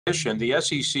The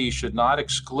SEC should not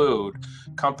exclude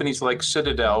companies like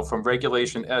Citadel from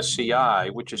Regulation SCI,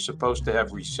 which is supposed to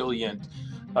have resilient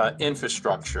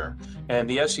infrastructure. And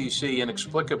the SEC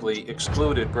inexplicably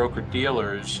excluded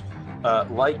broker-dealers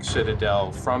like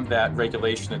Citadel from that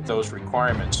regulation and those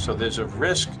requirements. So there's a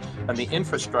risk on the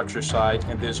infrastructure side,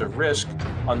 and there's a risk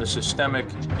on the systemic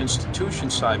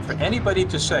institution side. For anybody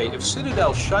to say, if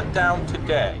Citadel shut down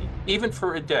today, even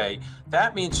for a day,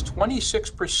 that means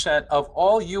 26% of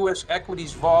all U.S.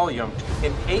 equities volume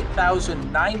in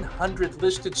 8,900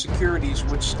 listed securities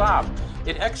would stop.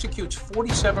 It executes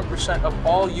 47% of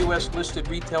all U.S. listed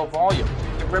retail volume.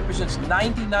 It represents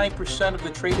 99% of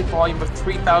the traded volume of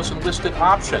 3,000 listed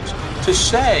options. To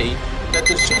say that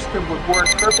the system would work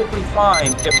perfectly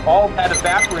fine if all that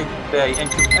evaporated today and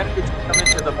competitors would come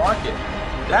into the market,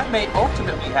 that may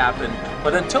ultimately happen,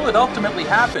 but until it ultimately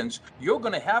happens, you're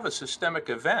going to have a systemic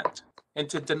event. And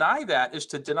to deny that is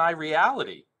to deny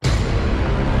reality.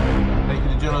 Thank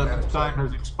you, gentlemen. Time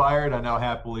has expired. I now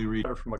happily read from a